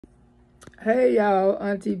Hey y'all,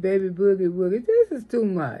 Auntie Baby Boogie Woogie, this is too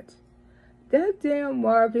much. That damn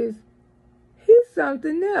Marcus, he's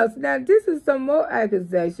something else. Now this is some more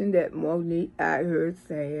accusation that Monique I heard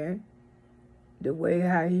saying, the way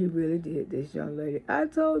how he really did this young lady. I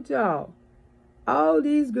told y'all, all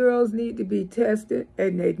these girls need to be tested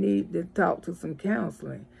and they need to talk to some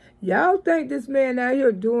counseling. Y'all think this man out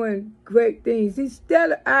here doing great things. He's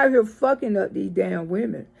still out here fucking up these damn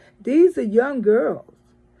women. These are young girls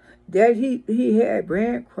that he had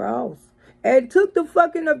ran cross and took the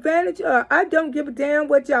fucking advantage of. I don't give a damn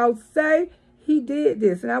what y'all say. He did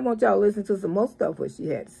this, and I want y'all to listen to some more stuff what she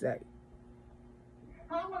had to say.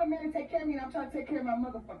 I don't want a man to take care of me, and I'm trying to take care of my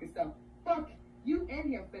motherfucking self. Fuck you and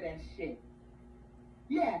him for that shit.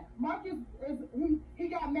 Yeah, Marcus, he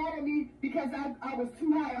got mad at me because I was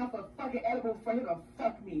too high off a fucking edible for him to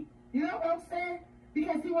fuck me. You know what I'm saying?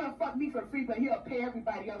 Because he want to fuck me for free, but he'll pay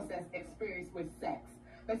everybody else that's experienced with sex.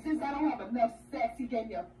 But since I don't have enough sex, he gave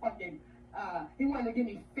me a fucking, he wanted to give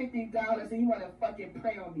me $50 and he wanted to fucking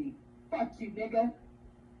prey on me. Fuck you, nigga.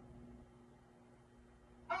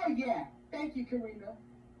 Oh, yeah. Thank you, Karina.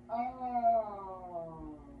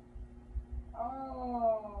 Oh.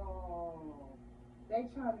 They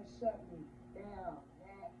trying to shut me down.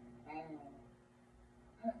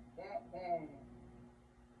 That bad.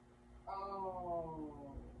 Oh.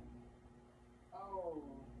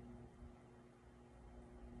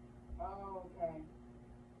 Okay.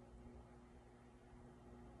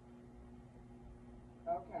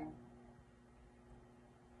 Okay.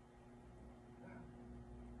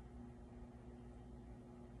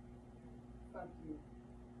 Fuck you.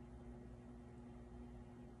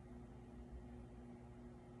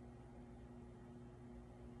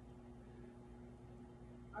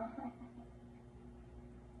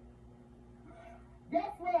 Guess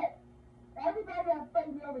what? Everybody that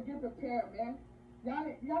fucked me over, get prepared, man.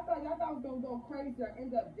 Y'all thought I was gonna go crazy or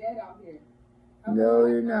end up dead out here. No,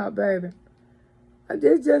 you're not, baby.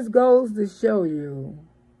 This just goes to show you.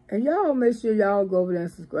 And y'all make sure y'all go over there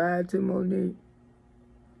and subscribe to Monique.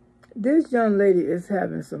 This young lady is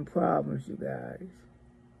having some problems, you guys.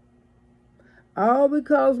 All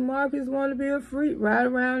because Marcus want to be a freak right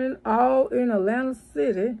around in Atlanta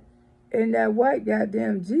City in that white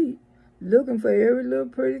goddamn Jeep, looking for every little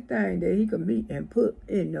pretty thing that he could meet and put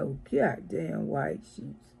in no goddamn white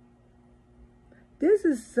sheets. This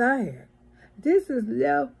is sad. This is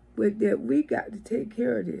left with that we got to take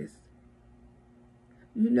care of this.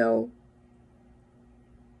 You know,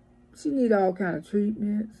 she need all kind of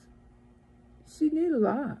treatments. She need a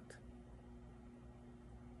lot.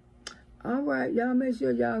 All right, y'all make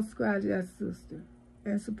sure y'all subscribe to that sister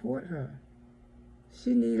and support her.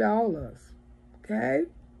 She need all us. Okay?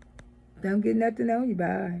 Don't get nothing on you.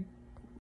 Bye.